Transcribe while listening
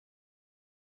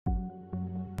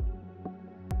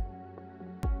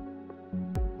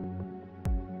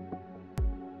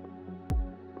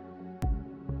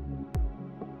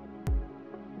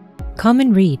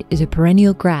Common reed is a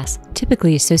perennial grass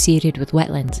typically associated with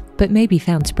wetlands, but may be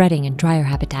found spreading in drier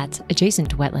habitats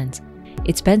adjacent to wetlands.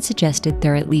 It's been suggested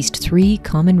there are at least 3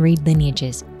 common reed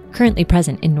lineages currently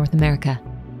present in North America.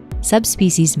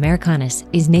 Subspecies americanus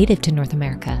is native to North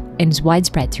America and is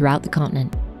widespread throughout the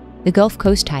continent. The Gulf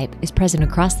Coast type is present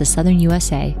across the southern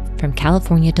USA, from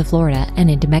California to Florida and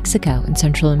into Mexico and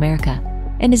Central America,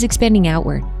 and is expanding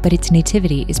outward, but its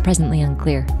nativity is presently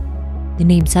unclear. The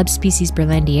name subspecies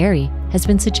berlandieri has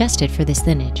been suggested for this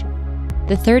lineage.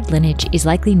 The third lineage is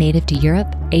likely native to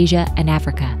Europe, Asia, and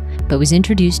Africa, but was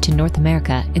introduced to North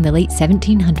America in the late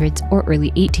 1700s or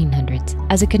early 1800s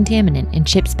as a contaminant in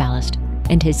ship's ballast,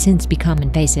 and has since become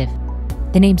invasive.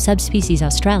 The name subspecies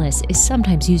australis is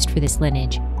sometimes used for this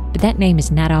lineage, but that name is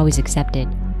not always accepted.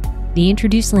 The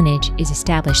introduced lineage is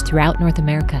established throughout North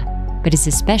America, but is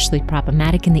especially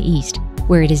problematic in the East,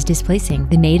 where it is displacing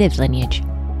the native lineage.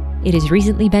 It has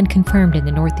recently been confirmed in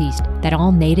the Northeast that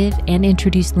all native and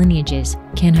introduced lineages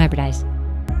can hybridize.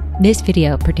 This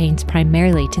video pertains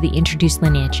primarily to the introduced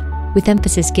lineage, with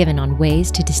emphasis given on ways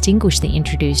to distinguish the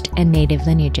introduced and native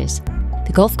lineages.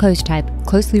 The Gulf Coast type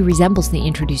closely resembles the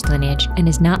introduced lineage and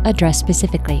is not addressed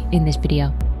specifically in this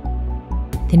video.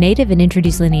 The native and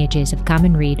introduced lineages of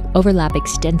common reed overlap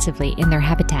extensively in their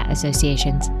habitat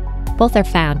associations. Both are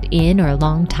found in or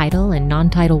along tidal and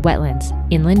non-tidal wetlands,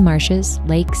 inland marshes,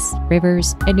 lakes,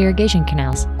 rivers, and irrigation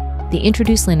canals. The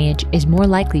introduced lineage is more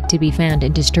likely to be found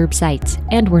in disturbed sites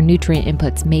and where nutrient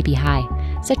inputs may be high,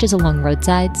 such as along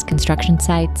roadsides, construction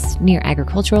sites, near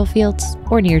agricultural fields,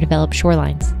 or near developed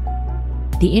shorelines.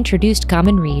 The introduced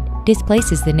common reed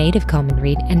displaces the native common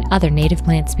reed and other native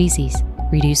plant species,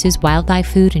 reduces wildlife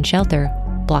food and shelter,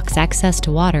 blocks access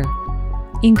to water,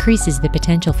 increases the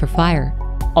potential for fire,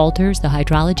 alters the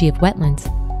hydrology of wetlands,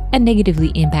 and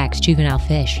negatively impacts juvenile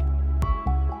fish.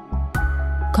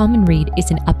 Common reed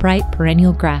is an upright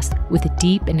perennial grass with a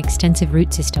deep and extensive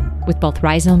root system with both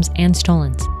rhizomes and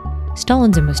stolons.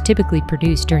 Stolons are most typically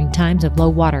produced during times of low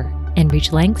water and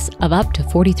reach lengths of up to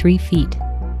 43 feet.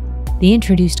 The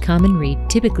introduced common reed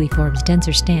typically forms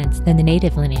denser stands than the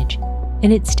native lineage,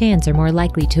 and its stands are more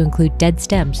likely to include dead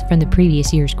stems from the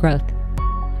previous year's growth.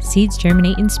 Seeds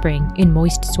germinate in spring in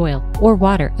moist soil or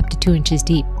water up to 2 inches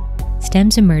deep.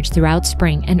 Stems emerge throughout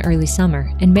spring and early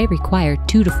summer and may require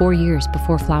 2 to 4 years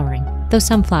before flowering, though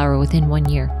some flower within 1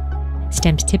 year.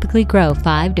 Stems typically grow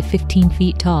 5 to 15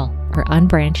 feet tall, are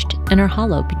unbranched, and are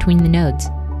hollow between the nodes.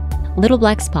 Little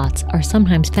black spots are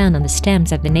sometimes found on the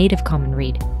stems of the native common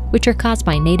reed, which are caused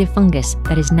by native fungus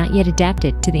that is not yet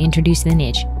adapted to the introduced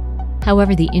lineage.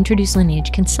 However, the introduced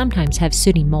lineage can sometimes have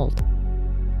sooty mold.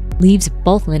 Leaves of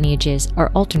both lineages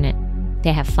are alternate.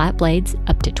 They have flat blades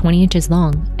up to 20 inches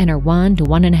long and are 1 to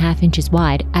 1.5 inches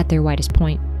wide at their widest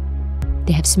point.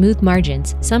 They have smooth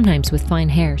margins, sometimes with fine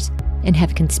hairs, and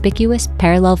have conspicuous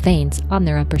parallel veins on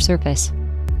their upper surface.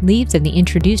 Leaves of the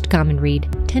introduced common reed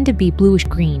tend to be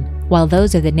bluish-green, while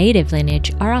those of the native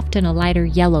lineage are often a lighter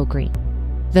yellow-green,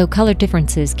 though color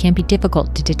differences can be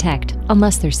difficult to detect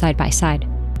unless they're side by side.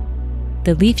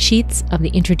 The leaf sheaths of the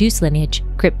introduced lineage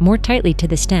grip more tightly to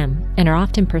the stem and are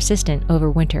often persistent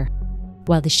over winter,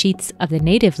 while the sheaths of the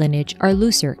native lineage are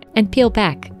looser and peel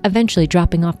back, eventually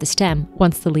dropping off the stem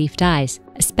once the leaf dies,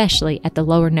 especially at the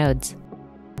lower nodes.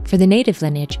 For the native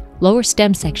lineage, lower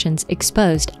stem sections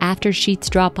exposed after sheaths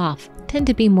drop off tend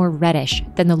to be more reddish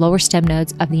than the lower stem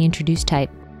nodes of the introduced type.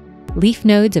 Leaf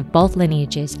nodes of both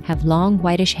lineages have long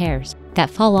whitish hairs that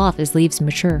fall off as leaves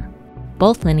mature.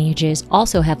 Both lineages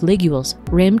also have ligules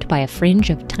rimmed by a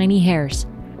fringe of tiny hairs.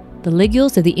 The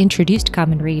ligules of the introduced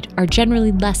common reed are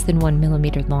generally less than 1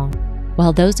 millimeter long,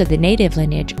 while those of the native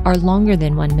lineage are longer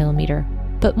than 1 millimeter,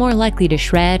 but more likely to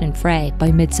shred and fray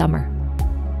by midsummer.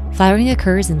 Flowering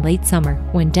occurs in late summer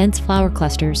when dense flower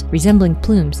clusters resembling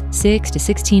plumes 6 to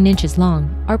 16 inches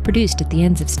long are produced at the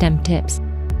ends of stem tips.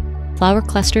 Flower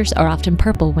clusters are often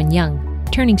purple when young,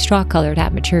 turning straw-colored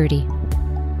at maturity.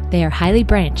 They are highly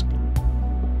branched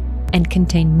and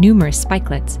contain numerous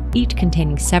spikelets, each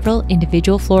containing several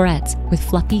individual florets with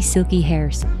fluffy, silky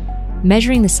hairs.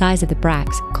 Measuring the size of the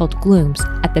bracts, called glooms,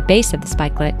 at the base of the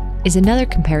spikelet is another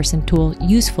comparison tool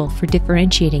useful for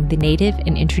differentiating the native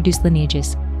and introduced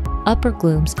lineages. Upper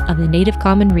glooms of the native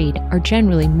common reed are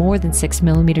generally more than 6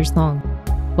 millimeters long,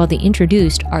 while the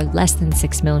introduced are less than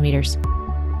 6 millimeters.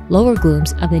 Lower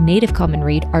glooms of the native common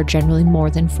reed are generally more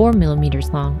than 4 millimeters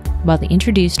long, while the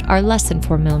introduced are less than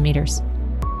 4 millimeters.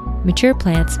 Mature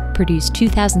plants produce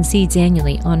 2,000 seeds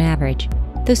annually on average,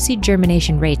 though seed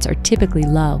germination rates are typically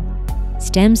low.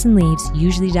 Stems and leaves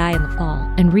usually die in the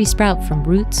fall and resprout from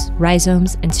roots,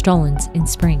 rhizomes, and stolons in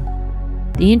spring.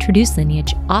 The introduced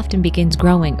lineage often begins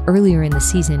growing earlier in the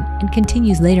season and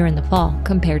continues later in the fall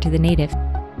compared to the native.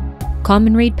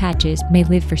 Common reed patches may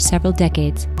live for several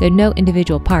decades, though no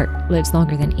individual part lives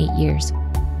longer than 8 years.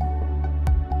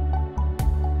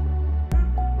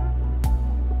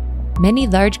 Many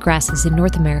large grasses in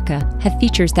North America have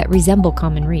features that resemble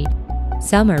common reed.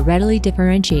 Some are readily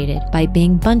differentiated by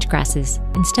being bunch grasses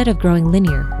instead of growing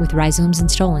linear with rhizomes and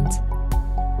stolons.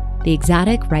 The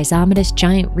exotic rhizomatous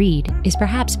giant reed is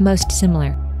perhaps most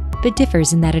similar, but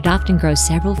differs in that it often grows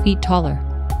several feet taller.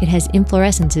 It has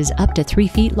inflorescences up to 3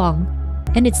 feet long,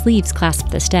 and its leaves clasp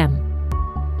the stem.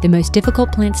 The most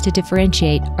difficult plants to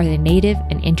differentiate are the native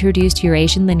and introduced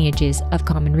Eurasian lineages of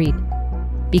common reed.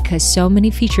 Because so many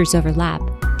features overlap,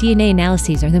 DNA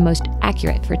analyses are the most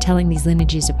accurate for telling these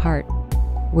lineages apart.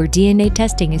 Where DNA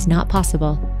testing is not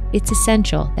possible, it's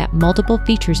essential that multiple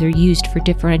features are used for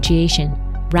differentiation,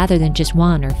 rather than just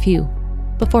one or few,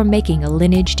 before making a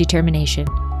lineage determination.